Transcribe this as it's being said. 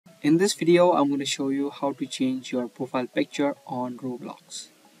In this video, I'm going to show you how to change your profile picture on Roblox.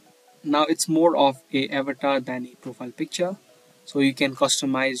 Now it's more of a avatar than a profile picture, so you can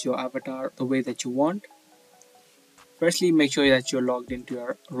customize your avatar the way that you want. Firstly, make sure that you're logged into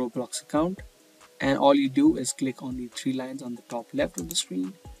your Roblox account, and all you do is click on the three lines on the top left of the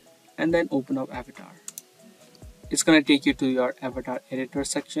screen and then open up avatar. It's going to take you to your avatar editor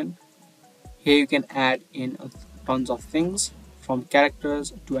section. Here you can add in tons of things from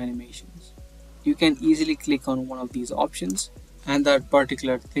characters to animations. You can easily click on one of these options and that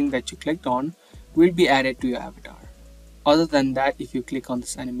particular thing that you clicked on will be added to your avatar. Other than that, if you click on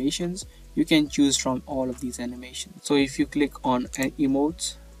these animations, you can choose from all of these animations. So if you click on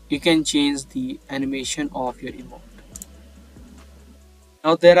emotes, you can change the animation of your emote.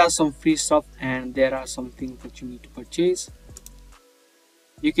 Now there are some free stuff and there are some things that you need to purchase.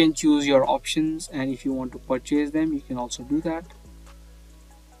 You can choose your options, and if you want to purchase them, you can also do that.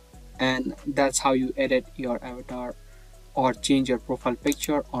 And that's how you edit your avatar or change your profile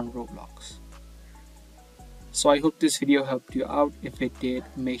picture on Roblox. So I hope this video helped you out. If it did,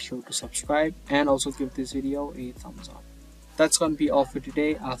 make sure to subscribe and also give this video a thumbs up. That's gonna be all for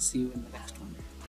today. I'll see you in the next one.